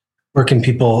 Where can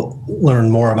people learn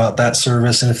more about that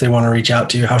service? And if they want to reach out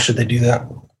to you, how should they do that?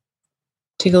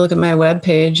 Take a look at my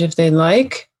webpage if they'd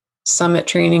like,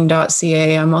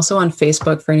 summittraining.ca. I'm also on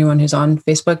Facebook for anyone who's on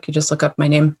Facebook. You just look up my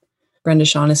name, Brenda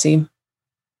Shaughnessy.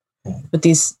 But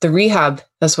the rehab,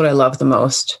 that's what I love the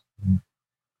most.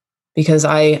 Because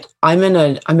I'm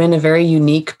in a very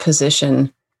unique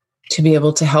position to be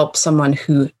able to help someone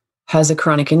who has a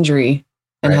chronic injury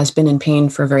and has been in pain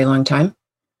for a very long time.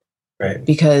 Right.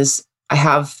 Because I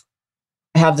have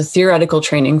the theoretical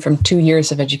training from 2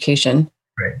 years of education.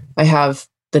 Right. I have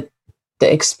the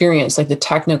experience, like the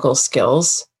technical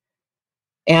skills,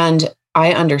 and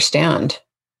I understand.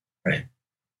 Right.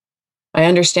 I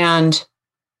understand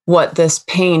what this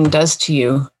pain does to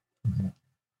you,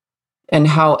 and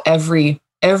how every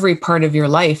part of your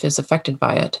life is affected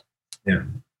by it. Yeah.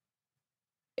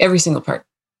 Every single part.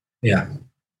 Yeah.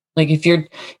 Like if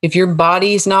your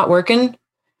body's not working,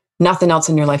 nothing else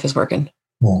in your life is working.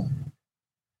 Well,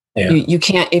 yeah. You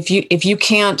can't if you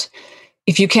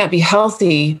can't be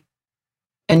healthy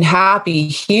and happy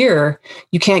here,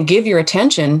 you can't give your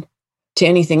attention to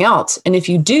anything else. And if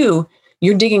you do,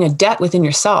 you're digging a debt within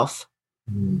yourself.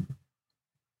 And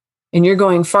you're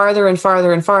going farther and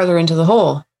farther and farther into the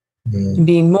hole, and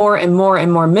being more and more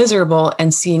and more miserable,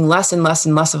 and seeing less and less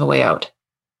and less of a way out.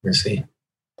 I see.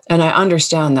 And I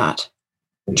understand that.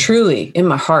 Truly, in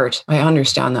my heart, I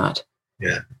understand that.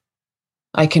 Yeah.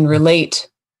 I can relate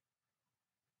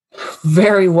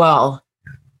very well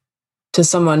to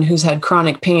someone who's had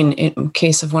chronic pain, in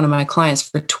case of one of my clients,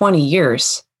 for 20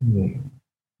 years.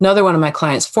 Another one of my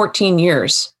clients, 14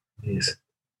 years. Yes.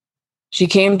 She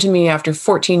came to me after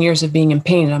 14 years of being in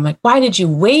pain. And I'm like, why did you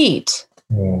wait?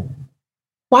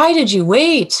 Why did you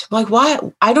wait? Like, why?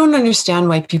 I don't understand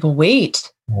why people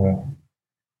wait.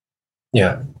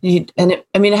 Yeah. It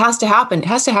has to happen. It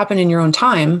has to happen in your own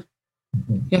time.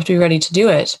 You have to be ready to do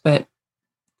it. But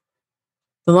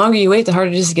the longer you wait, the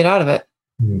harder it is to get out of it.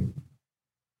 And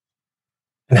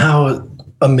how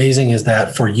amazing is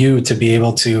that for you to be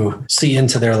able to see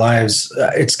into their lives?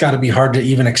 It's got to be hard to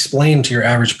even explain to your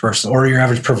average person or your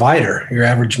average provider, your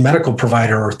average medical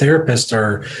provider or therapist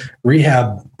or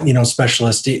rehab,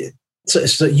 specialist.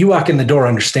 So you walk in the door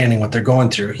understanding what they're going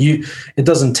through. It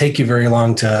doesn't take you very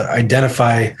long to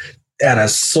identify at a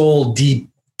soul deep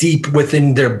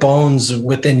within their bones,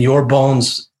 within your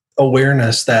bones,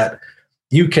 awareness that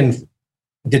you can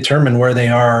determine where they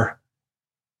are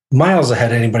miles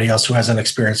ahead of anybody else who hasn't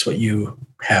experienced what you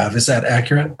have. Is that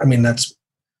accurate? I mean, that's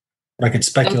what I could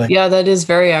speculate. Yeah, that is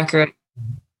very accurate.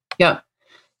 Yeah.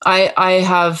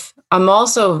 I'm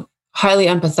also highly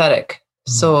empathetic.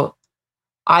 So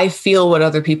I feel what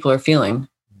other people are feeling.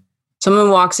 Someone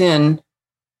walks in,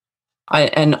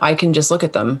 and I can just look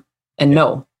at them and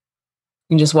know.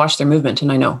 You can just watch their movement,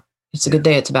 and I know it's a good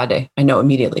day, it's a bad day. I know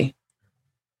immediately.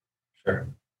 Sure.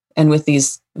 And with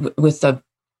the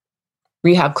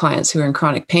rehab clients who are in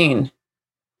chronic pain,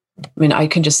 I mean, I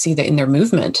can just see that in their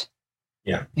movement.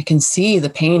 Yeah. I can see the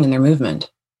pain in their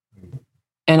movement.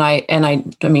 And I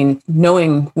mean,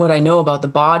 knowing what I know about the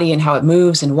body and how it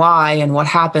moves and why and what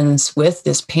happens with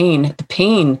this pain,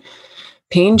 pain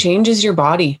changes your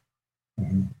body,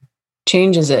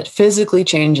 changes it, physically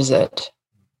changes it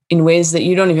in ways that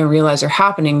you don't even realize are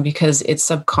happening because it's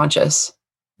subconscious.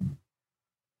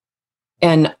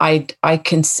 And I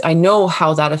know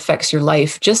how that affects your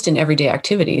life just in everyday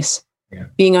activities. Yeah.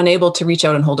 Being Being unable to reach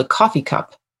out and hold a coffee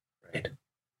cup. Right.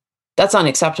 That's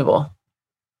unacceptable.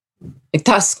 Like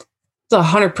that's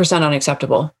 100%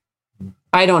 unacceptable.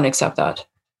 I don't accept that.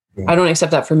 I don't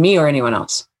accept that for me or anyone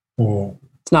else.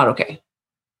 It's not okay.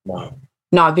 Wow.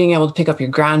 Not being able to pick up your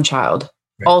grandchild,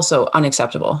 also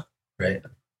unacceptable. Right.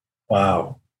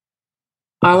 Wow.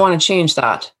 I want to change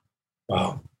that.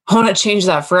 Wow. I want to change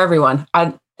that for everyone.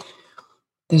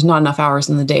 There's not enough hours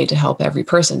in the day to help every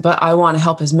person, but I want to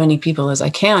help as many people as I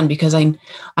can because I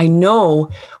know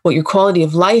what your quality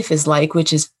of life is like,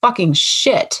 which is fucking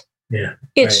shit. Yeah.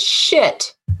 It's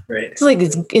shit. Right. It's like,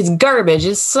 it's garbage.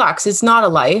 It sucks. It's not a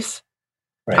life.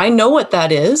 Right. I know what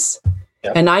that is.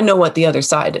 Yep. And I know what the other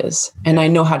side is. And I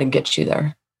know how to get you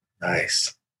there.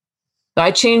 Nice.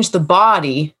 I changed the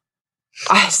body.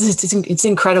 It's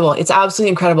incredible. It's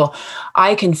absolutely incredible.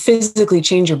 I can physically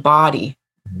change your body.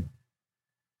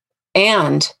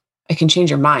 And I can change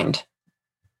your mind.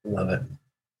 Love it.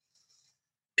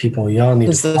 People, y'all need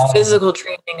It's to the physical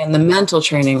training and the mental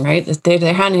training, right?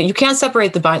 They're handing. You can't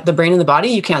separate the brain and the body.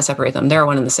 You can't separate them. They're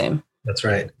one and the same. That's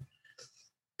right.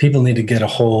 People need to get a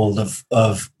hold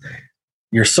of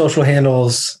your social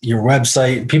handles, your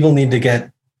website. People need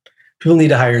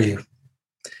to hire you.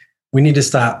 We need to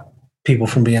stop people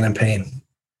from being in pain.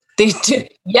 They do.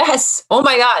 Yes. Oh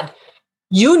my God.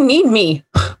 You need me.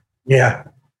 Yeah.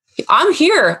 I'm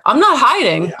here. I'm not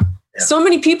hiding. Yeah. So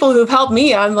many people who've helped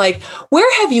me. I'm like,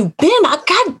 where have you been?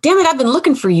 God damn it. I've been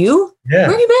looking for you. Yeah.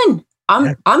 Where have you been?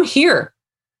 I'm here.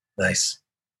 Nice.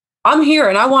 I'm here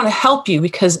and I want to help you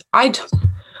because I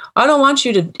don't want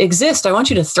you to exist. I want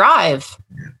you to thrive.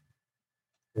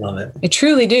 Love it. I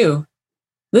truly do.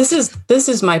 This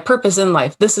is my purpose in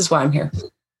life. This is why I'm here.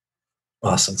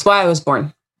 Awesome. That's why I was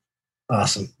born.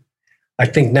 Awesome. I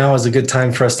think now is a good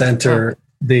time for us to enter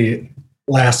the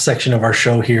last section of our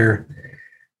show here,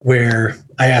 where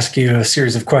I ask you a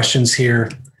series of questions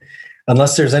here.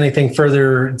 Unless there's anything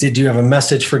further, did you have a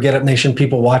message for Get Up Nation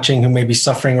people watching who may be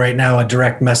suffering right now, a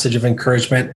direct message of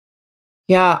encouragement?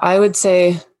 Yeah, I would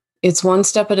say it's one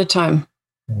step at a time.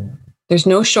 There's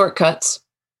no shortcuts.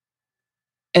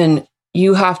 And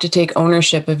you have to take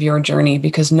ownership of your journey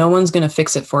because no one's going to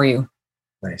fix it for you.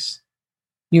 Nice.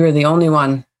 You are the only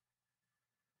one.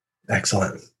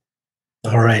 Excellent.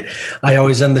 All right. I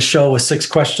always end the show with 6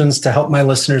 questions to help my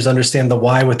listeners understand the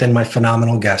why within my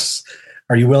phenomenal guests.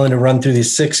 Are you willing to run through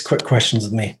these 6 quick questions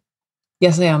with me?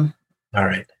 Yes, I am. All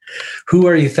right. Who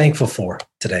are you thankful for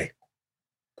today?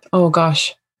 Oh,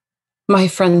 gosh. My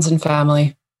friends and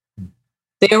family.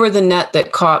 They were the net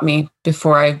that caught me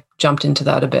before I jumped into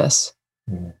that abyss.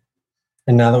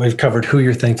 And now that we've covered who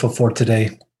you're thankful for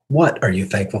today, what are you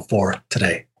thankful for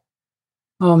today?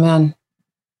 Oh, man.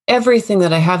 Everything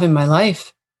that I have in my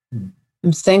life.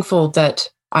 I'm thankful that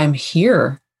I'm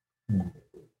here.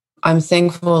 I'm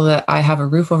thankful that I have a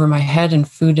roof over my head and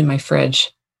food in my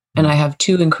fridge. And I have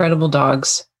 2 incredible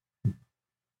dogs.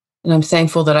 And I'm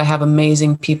thankful that I have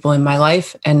amazing people in my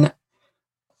life. And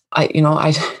I'm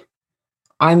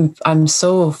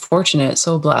so fortunate,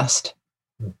 so blessed.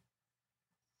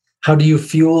 How do you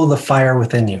fuel the fire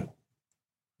within you?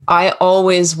 I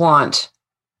always want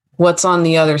what's on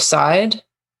the other side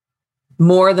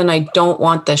more than I don't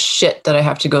want the shit that I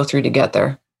have to go through to get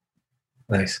there.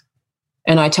 Nice.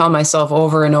 And I tell myself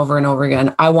over and over and over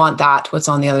again, I want that, what's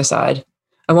on the other side.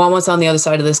 I want what's on the other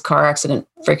side of this car accident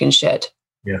freaking shit.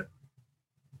 Yeah.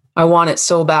 I want it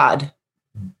so bad.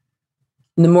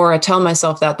 And the more I tell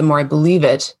myself that, the more I believe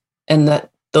it. And that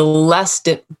the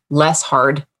less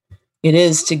hard it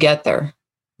is to get there.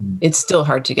 It's still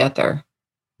hard to get there.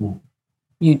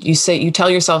 You tell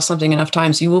yourself something enough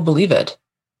times, you will believe it.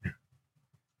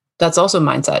 That's also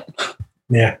mindset.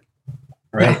 Yeah.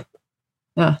 Right.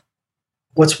 Yeah.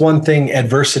 What's one thing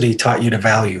adversity taught you to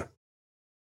value?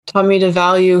 Taught me to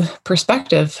value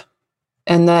perspective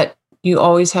and that you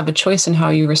always have a choice in how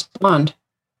you respond.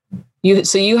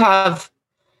 You have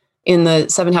in the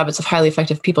 7 Habits of Highly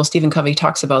Effective People, Stephen Covey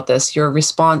talks about this, your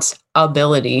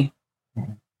responsibility,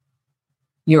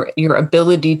 your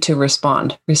ability to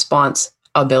respond,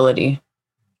 responsibility.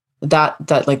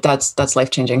 That's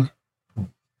life-changing.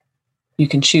 You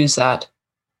can choose that.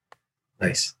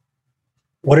 Nice.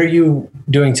 What are you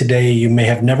doing today you may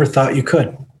have never thought you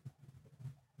could?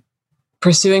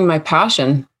 Pursuing my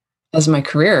passion as my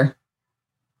career.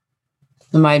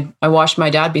 I watched my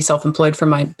dad be self-employed for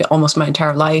almost my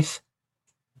entire life,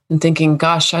 and thinking,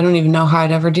 gosh, I don't even know how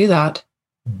I'd ever do that.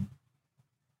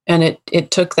 And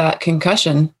it took that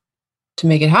concussion to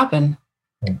make it happen.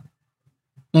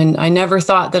 And I never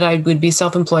thought that I would be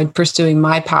self-employed, pursuing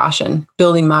my passion,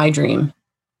 building my dream.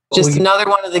 Just another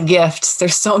one of the gifts.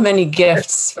 There's so many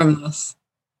gifts from this.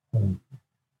 And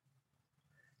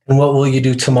what will you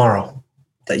do tomorrow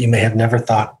that you may have never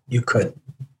thought you could?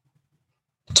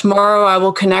 Tomorrow, I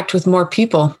will connect with more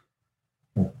people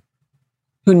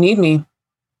who need me.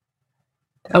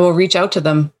 I will reach out to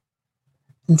them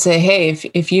and say, hey,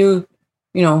 if you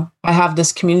I have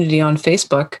this community on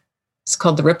Facebook. It's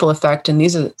called The Ripple Effect. And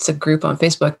it's a group on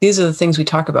Facebook. These are the things we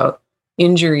talk about: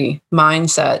 injury,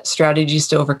 mindset, strategies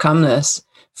to overcome this,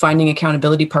 finding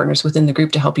accountability partners within the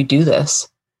group to help you do this.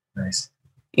 Nice.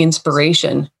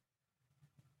 Inspiration.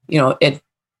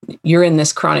 You're in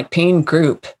this chronic pain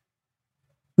group.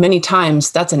 Many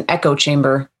times that's an echo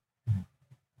chamber.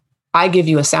 I give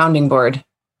you a sounding board.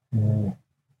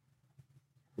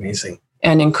 Amazing.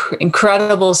 And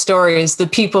incredible stories. The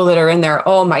people that are in there,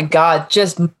 oh my God,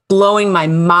 just blowing my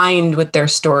mind with their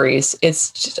stories.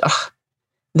 It's just,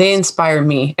 they inspire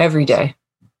me every day.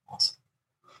 Awesome.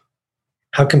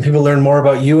 How can people learn more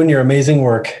about you and your amazing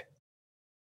work?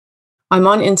 I'm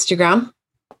on Instagram,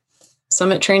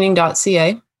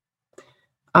 summittraining.ca.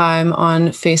 I'm on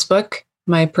Facebook.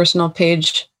 My personal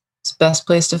page is the best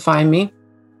place to find me.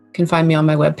 You can find me on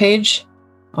my webpage,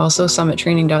 also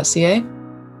summittraining.ca.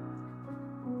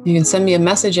 You can send me a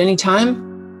message anytime.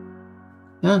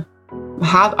 Yeah.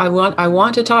 I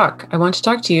want to talk. I want to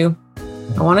talk to you.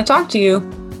 I want to talk to you.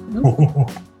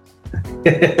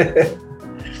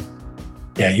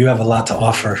 Yeah, you have a lot to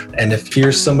offer. And if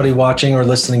you're somebody watching or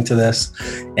listening to this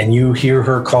and you hear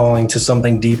her calling to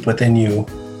something deep within you,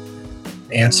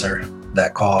 answer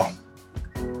that call.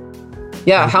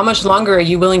 Yeah. How much longer are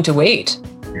you willing to wait?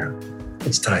 Yeah.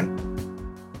 It's time.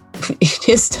 It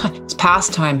is time. It's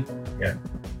past time. Yeah.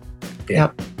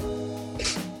 Yep.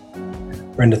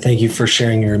 Brenda, thank you for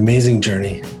sharing your amazing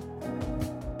journey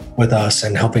with us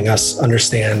and helping us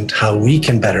understand how we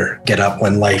can better get up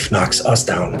when life knocks us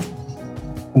down.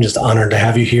 I'm just honored to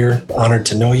have you here, honored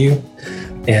to know you,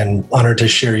 and honored to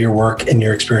share your work and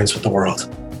your experience with the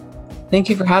world. Thank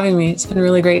you for having me. It's been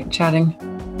really great chatting.